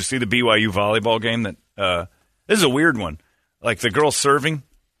slurs, did you see the BYU volleyball game? This is a weird one. Like the girl serving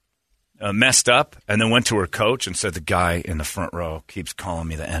messed up and then went to her coach and said the guy in the front row keeps calling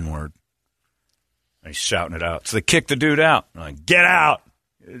me the N-word. And he's shouting it out. So they kicked the dude out. I'm like, get out.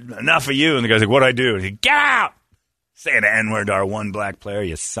 Enough of you. And the guy's like, what'd I do? And he, get out. Saying the N-word to our one black player,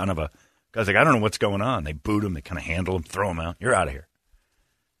 you son of a... Guy's like, I don't know what's going on. They boot him. They kind of handle him, throw him out. You're out of here.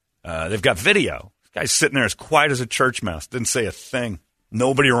 They've got video. This guy's sitting there as quiet as a church mouse. Didn't say a thing.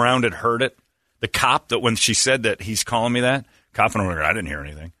 Nobody around it heard it. The cop, that when she said that he's calling me that, cop and I didn't hear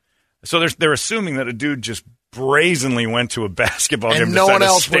anything. So they're assuming that a dude just brazenly went to a basketball game and no one decided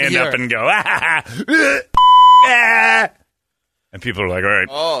else to would stand hear up it. and go, and people are like, all right.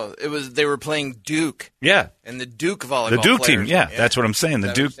 Oh, they were playing Duke. Yeah. And the Duke volleyball The Duke players. team, yeah, that's what I'm saying.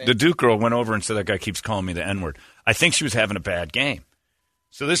 Is that what you're The Duke girl went over and said that guy keeps calling me the N-word. I think she was having a bad game.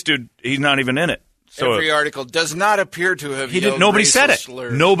 So this dude, he's not even in it. So every article does not appear to have. Nobody said it.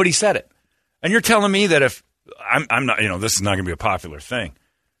 Slurs. Nobody said it. And you're telling me that if I'm not, this is not going to be a popular thing.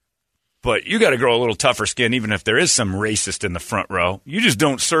 But you got to grow a little tougher skin, even if there is some racist in the front row. You just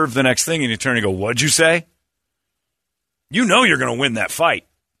don't serve the next thing, and you turn and go, "What'd you say?" You know you're going to win that fight.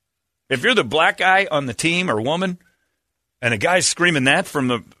 If you're the black guy on the team or woman, and a guy's screaming that from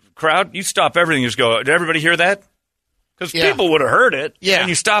the crowd, you stop everything. You just go, "Did everybody hear that?" Because people would have heard it. Yeah. And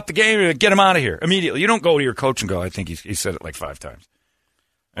you stop the game and get him out of here immediately. You don't go to your coach and go, "I think he said it like 5 times."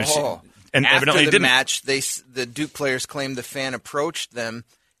 And after evidently the didn't. match, the Duke players claimed the fan approached them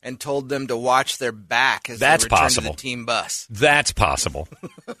and told them to watch their back as That's they returned possible. to the team bus. That's possible.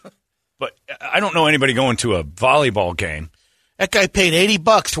 But I don't know anybody going to a volleyball game. That guy paid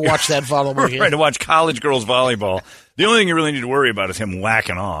 $80 to watch that volleyball game. Right, to watch college girls volleyball. The only thing you really need to worry about is him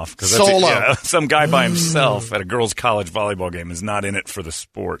whacking off. Solo. Some guy by himself at a girls' college volleyball game is not in it for the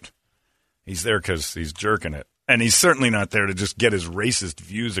sport. He's there because he's jerking it. And he's certainly not there to just get his racist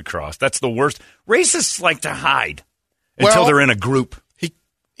views across. That's the worst. Racists like to hide until they're in a group.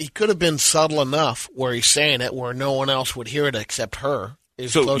 He could have been subtle enough where he's saying it where no one else would hear it except her.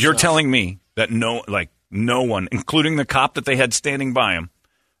 So you're telling me that no one, including the cop that they had standing by him,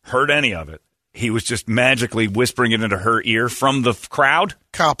 heard any of it. He was just magically whispering it into her ear from the crowd?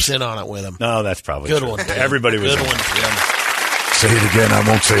 Cops in on it with him. No, that's probably Good true. one, Tim. Everybody was Good in. one, Tim. Say it again, I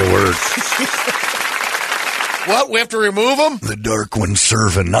won't say a word. What? We have to remove him? The dark one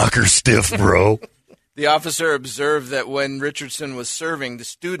serving, knock her stiff, bro. The officer observed that when Richardson was serving, the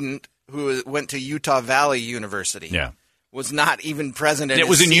student who went to Utah Valley University was not even present. It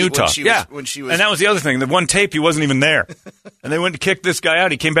was in Utah. When she was, and that was the other thing. The one tape, he wasn't even there. And they went to kick this guy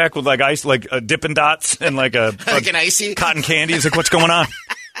out. He came back with like ice, like Dippin' Dots and like an icy cotton candy. He's like, "What's going on?"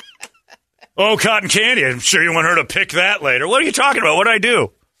 "Oh, cotton candy. I'm sure you want her to pick that later." "What are you talking about? What did I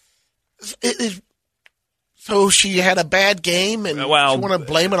do?" So she had a bad game, and you want to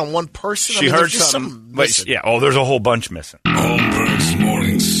blame it on one person? She heard something. But there's a whole bunch missing. Holmberg's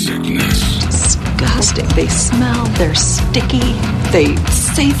Morning Sickness. Disgusting. They smell. They're sticky. They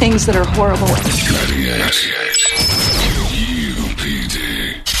say things that are horrible. 98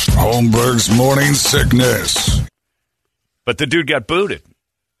 UPD. Holmberg's Morning Sickness. But the dude got booted.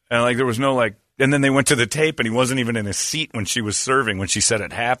 And there was no and then they went to the tape, and he wasn't even in his seat when she was serving, when she said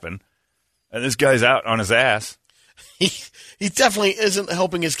it happened. And this guy's out on his ass. He definitely isn't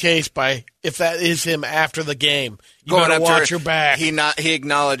helping his case by, if that is him after the game. You going got up to watch your back. He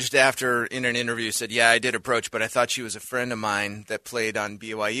acknowledged after in an interview, said, "Yeah, I did approach, but I thought she was a friend of mine that played on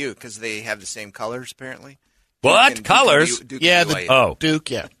BYU because they have the same colors, apparently." What? Colors? Duke yeah, Duke,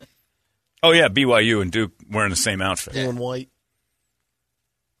 yeah. Oh, yeah, BYU and Duke wearing the same outfit. Blue and white.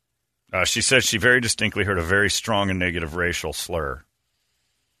 She says she very distinctly heard a very strong and negative racial slur.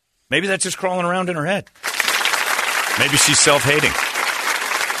 Maybe that's just crawling around in her head. Maybe she's self-hating.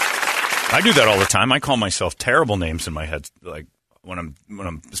 I do that all the time. I call myself terrible names in my head, like when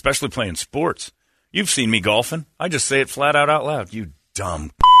I'm especially playing sports. You've seen me golfing. I just say it flat out loud. "You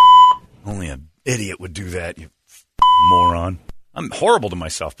dumb." Only an idiot would do that, you moron. I'm horrible to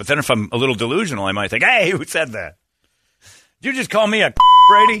myself. But then if I'm a little delusional, I might think, "Hey, who said that? Did you just call me a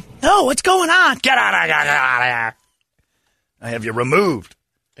Brady?" "No, what's going on? Get out of here. I have you removed."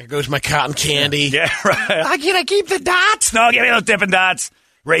 There goes my cotton candy. Yeah, right. "I can't keep the dots." "No, give me those Dippin' Dots.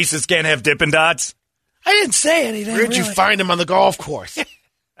 Racists can't have Dippin' Dots." I didn't say anything. Where'd you find him on the golf course?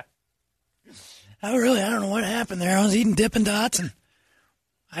 I don't know what happened there. I was eating Dippin' Dots, and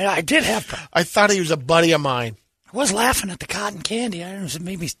I did have. I thought he was a buddy of mine. I was laughing at the cotton candy. I don't know if it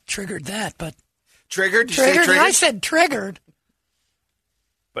maybe triggered that, but triggered. Did you say triggered? I said triggered.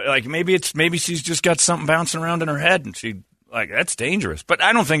 But maybe she's just got something bouncing around in her head, and she. That's dangerous. But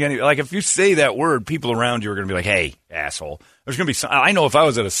I don't think if you say that word, people around you are going to be like, "Hey, asshole." There's going to be some. I know if I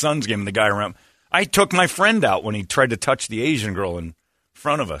was at a Suns game and the guy around, I took my friend out when he tried to touch the Asian girl in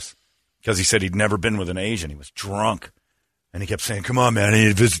front of us because he said he'd never been with an Asian. He was drunk. And he kept saying, "Come on, man, I need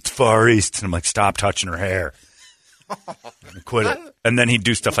to visit the Far East." And I'm like, "Stop touching her hair." And quit it. And then he'd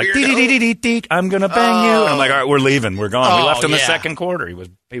do stuff like, "Dee-dee-dee-dee-dee, I'm going to bang you." And I'm like, "All right, we're leaving. We're gone." We left in the second quarter.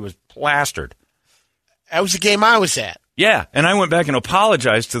 He was plastered. That was the game I was at. Yeah, and I went back and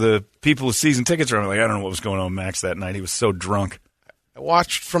apologized to the people with season tickets. I'm like, I don't know what was going on with Max that night. He was so drunk. I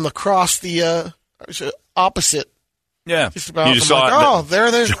watched from across the opposite. Yeah. Just about. You just saw it.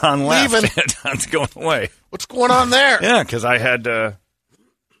 There they're John leaving. left. John's going away. What's going on there? Yeah, because I had, the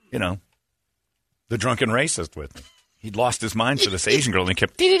drunken racist with me. He'd lost his mind for this Asian girl, and he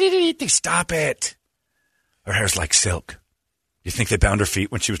kept, "Stop it. Her hair's like silk. You think they bound her feet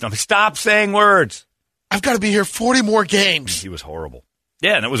when she was done? Stop saying words." I've got to be here 40 more games. He was horrible.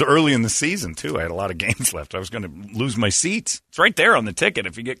 Yeah, and it was early in the season, too. I had a lot of games left. I was going to lose my seats. It's right there on the ticket.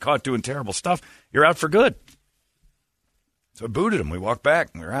 If you get caught doing terrible stuff, you're out for good. So I booted him. We walked back,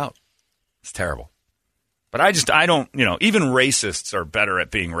 and we were out. It's terrible. But I don't, even racists are better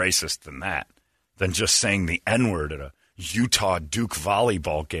at being racist than just saying the N-word at a Utah-Duke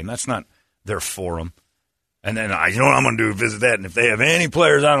volleyball game. That's not their forum. And then, I'm going to do? Visit that. And if they have any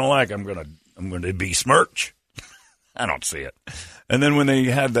players I don't like, I'm going to besmirch. I don't see it. And then when they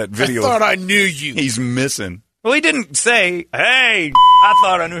had that video. I thought I knew you. He's missing. Well, he didn't say, hey, I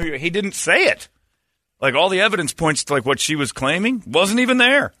thought I knew you. He didn't say it. Like, all the evidence points to, like, what she was claiming wasn't even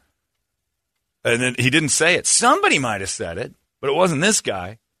there. And then he didn't say it. Somebody might have said it, but it wasn't this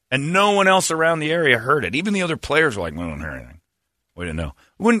guy. And no one else around the area heard it. Even the other players were like, we don't hear anything. We didn't know.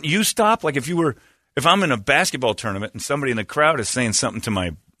 Wouldn't you stop? Like, if I'm in a basketball tournament and somebody in the crowd is saying something to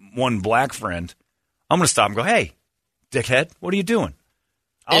my one black friend, I'm going to stop and go, hey, dickhead, what are you doing?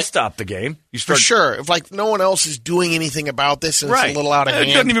 I'll stop the game. For sure. If, no one else is doing anything about this and it's a little out of hand.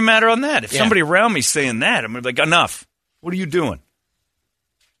 It doesn't even matter on that. If somebody around me is saying that, I'm going to be like, enough. What are you doing?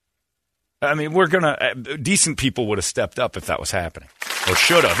 I mean, decent people would have stepped up if that was happening. Or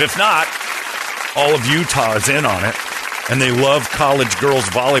should have. If not, all of Utah is in on it. And they love college girls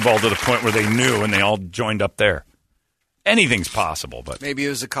volleyball to the point where they knew and they all joined up there. Anything's possible, but maybe he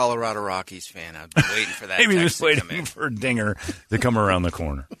was a Colorado Rockies fan. I've been waiting for that. Maybe he was waiting for a dinger to come around the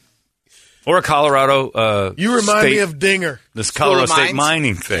corner, or a Colorado. You remind me of Dinger. This Colorado State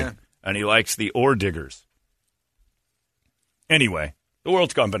mining thing, and he likes the ore diggers. Anyway, the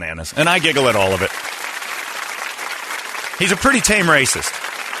world's gone bananas, and I giggle at all of it. He's a pretty tame racist.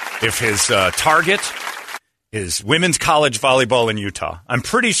 If his target is women's college volleyball in Utah, I'm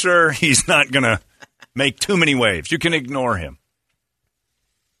pretty sure he's not going to make too many waves. You can ignore him.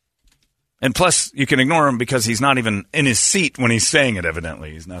 And plus, you can ignore him because he's not even in his seat when he's saying it,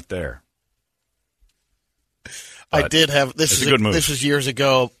 evidently. He's not there. But I did have, this a good move. This was years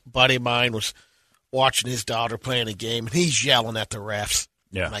ago. A buddy of mine was watching his daughter playing a game, and he's yelling at the refs.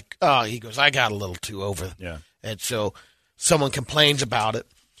 Yeah. I'm like, he goes, I got a little too over. Yeah. And so someone complains about it.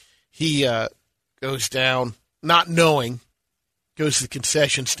 He goes down, not knowing, goes to the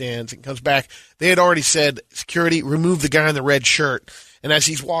concession stands and comes back. They had already said, security, remove the guy in the red shirt. And as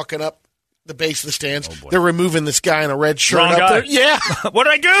he's walking up the base of the stands, they're removing this guy in a red shirt. Wrong up guy. there. Yeah. What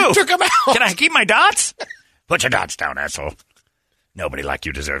did I do? Took him out. Can I keep my dots? Put your dots down, asshole. Nobody like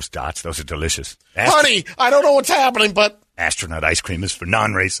you deserves dots. Those are delicious. Honey, I don't know what's happening, but... Astronaut ice cream is for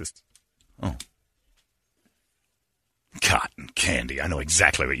non-racists. Oh. Cotton candy. I know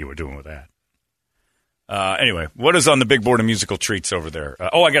exactly what you were doing with that. Anyway, what is on the big board of musical treats over there?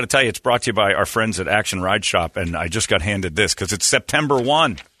 I got to tell you, it's brought to you by our friends at Action Ride Shop, and I just got handed this because it's September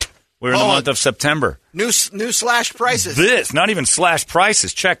 1. We're in the month of September. New slash prices. This, not even slash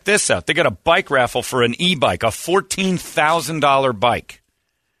prices. Check this out. They got a bike raffle for an e-bike, a $14,000 bike.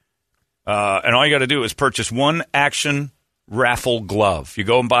 And all you got to do is purchase one Action raffle glove. You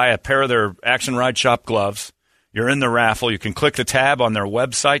go and buy a pair of their Action Ride Shop gloves. You're in the raffle. You can click the tab on their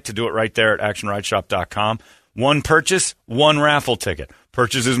website to do it right there at actionrideshop.com. One purchase, one raffle ticket.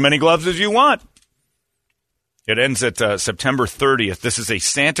 Purchase as many gloves as you want. It ends at September 30th. This is a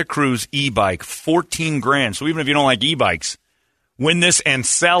Santa Cruz e-bike, $14,000. So even if you don't like e-bikes, win this and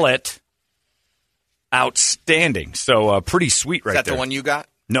sell it. Outstanding. So pretty sweet right there. Is that the one you got?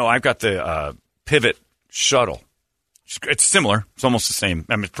 No, I've got the Pivot Shuttle. It's similar. It's almost the same.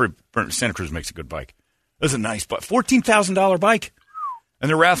 I mean, Santa Cruz makes a good bike. This is a nice bike. $14,000 bike. And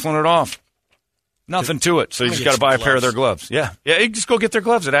they're raffling it off. Nothing to it. So you just got to buy a pair of their gloves. Yeah. Yeah, you just go get their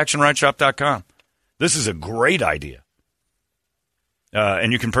gloves at actionrideshop.com. This is a great idea.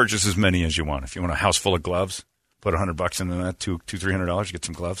 And you can purchase as many as you want. If you want a house full of gloves, put $100 into that, $300, get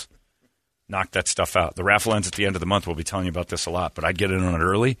some gloves. Knock that stuff out. The raffle ends at the end of the month. We'll be telling you about this a lot. But I'd get in on it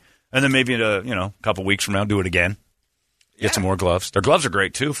early. And then maybe a couple weeks from now, do it again. Get some more gloves. Their gloves are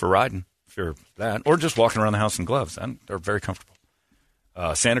great, too, for riding. If you're that, or just walking around the house in gloves. And they're very comfortable.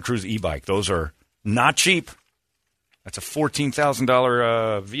 Santa Cruz e-bike. Those are not cheap. That's a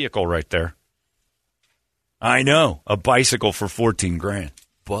 $14,000 vehicle right there. I know. A bicycle for $14,000.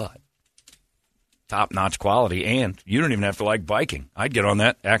 But top-notch quality, and you don't even have to like biking. I'd get on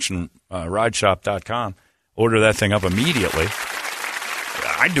that, actionrideshop.com, order that thing up immediately.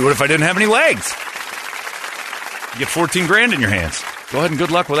 I'd do it if I didn't have any legs. You get $14,000 in your hands. Go ahead and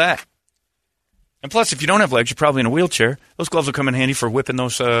good luck with that. And plus, if you don't have legs, you're probably in a wheelchair. Those gloves will come in handy for whipping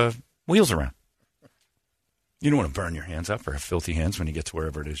those wheels around. You don't want to burn your hands up or have filthy hands when you get to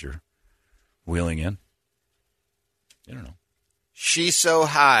wherever it is you're wheeling in. I don't know. She's So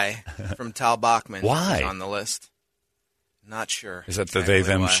High from Tal Bachman Why? is on the list. Not sure. Is that the they,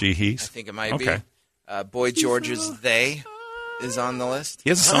 them, she, he's? I think it might be. Boy George's They is on the list. He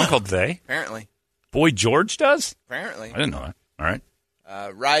has a song called They? Apparently. Boy George does? Apparently. I didn't know that. All right.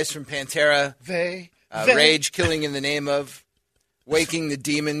 Rise from Pantera. They. Rage, Killing in the Name of. Waking the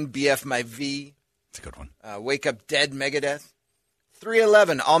Demon, BF My V. That's a good one. Wake Up Dead, Megadeth.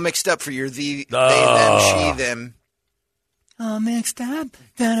 311, all mixed up for your they, them, she, them. All mixed up,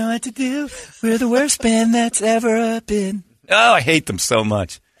 don't know what to do. We're the worst band that's ever been. Oh, I hate them so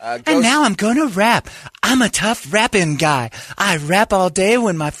much. And now I'm going to rap. I'm a tough rapping guy. I rap all day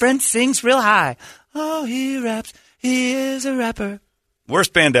when my friend sings real high. Oh, he raps. He is a rapper.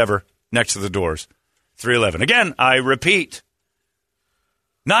 Worst band ever, Next to the Doors. 311. Again, I repeat.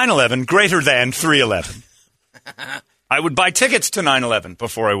 9/11 greater than 3/11. I would buy tickets to 9/11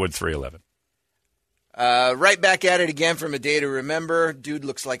 before I would 3/11. Right back at it again from A Day to Remember. Dude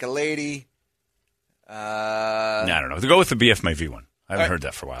looks like a lady. I don't know. Go with the BF My V one. I haven't heard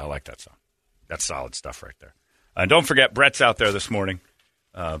that for a while. I like that song. That's solid stuff right there. And don't forget, Brett's out there this morning,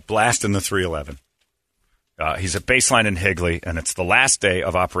 blasting the 311. He's at Baseline in Higley, and it's the last day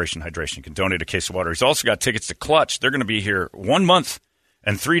of Operation Hydration. You can donate a case of water. He's also got tickets to Clutch. They're going to be here 1 month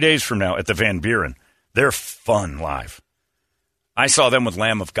and 3 days from now at the Van Buren. They're fun live. I saw them with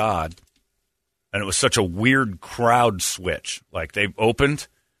Lamb of God, and it was such a weird crowd switch. Like, they opened,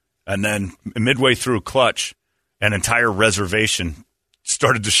 and then midway through Clutch, an entire reservation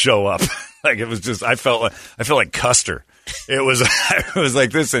started to show up. Like, it was just, I felt like Custer. It was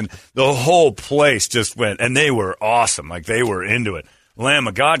like this, and the whole place just went, and they were awesome. Like, they were into it. Lamb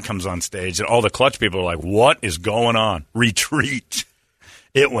of God comes on stage, and all the Clutch people are like, what is going on? Retreat.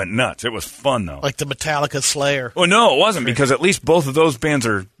 It went nuts. It was fun, though. Like the Metallica Slayer. Well, no, it wasn't, because at least both of those bands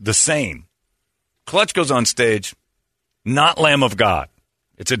are the same. Clutch goes on stage, not Lamb of God.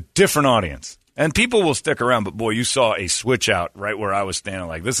 It's a different audience. And people will stick around, but, boy, you saw a switch out right where I was standing.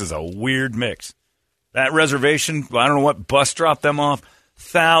 Like, this is a weird mix. That reservation, I don't know what bus dropped them off.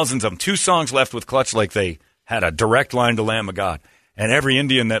 Thousands of them. 2 songs left with Clutch, like they had a direct line to Lamb of God. And every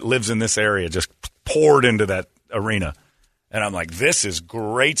Indian that lives in this area just poured into that arena. And I'm like, this is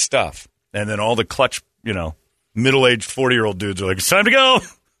great stuff. And then all the Clutch, middle-aged 40-year-old dudes are like, it's time to go.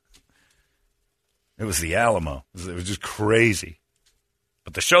 It was the Alamo. It was just crazy.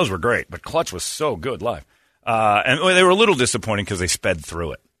 But the shows were great. But Clutch was so good live. And they were a little disappointing because they sped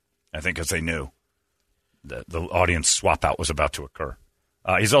through it. I think because they knew the audience swap out was about to occur.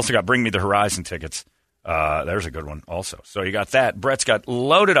 He's also got Bring Me the Horizon tickets. There's a good one also. So you got that. Brett's got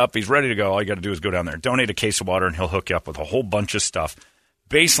loaded up. He's ready to go. All you got to do is go down there, donate a case of water, and he'll hook you up with a whole bunch of stuff.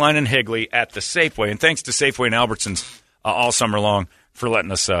 Baseline and Higley at the Safeway. And thanks to Safeway and Albertsons all summer long for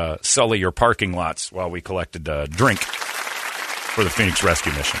letting us sully your parking lots while we collected drink for the Phoenix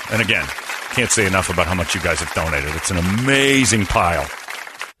Rescue Mission. And again, can't say enough about how much you guys have donated. It's an amazing pile.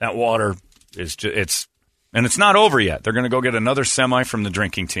 That water is just, and it's not over yet. They're going to go get another semi from the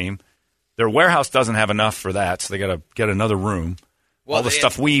drinking team. Their warehouse doesn't have enough for that, so they got to get another room. Well, all the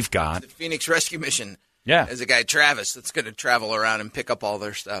stuff we've got. The Phoenix Rescue Mission. Yeah. There's a guy, Travis, that's going to travel around and pick up all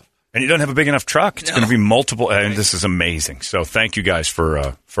their stuff. And you don't have a big enough truck. It's going to be multiple. And this is amazing. So thank you guys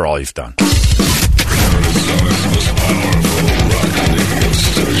for all you've done.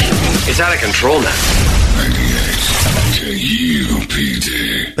 It's out of control now. 98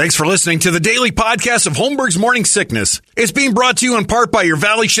 KUPD. Thanks for listening to the daily podcast of Holmberg's Morning Sickness. It's being brought to you in part by your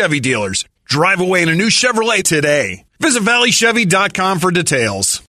Valley Chevy dealers. Drive away in a new Chevrolet today. Visit valleychevy.com for details.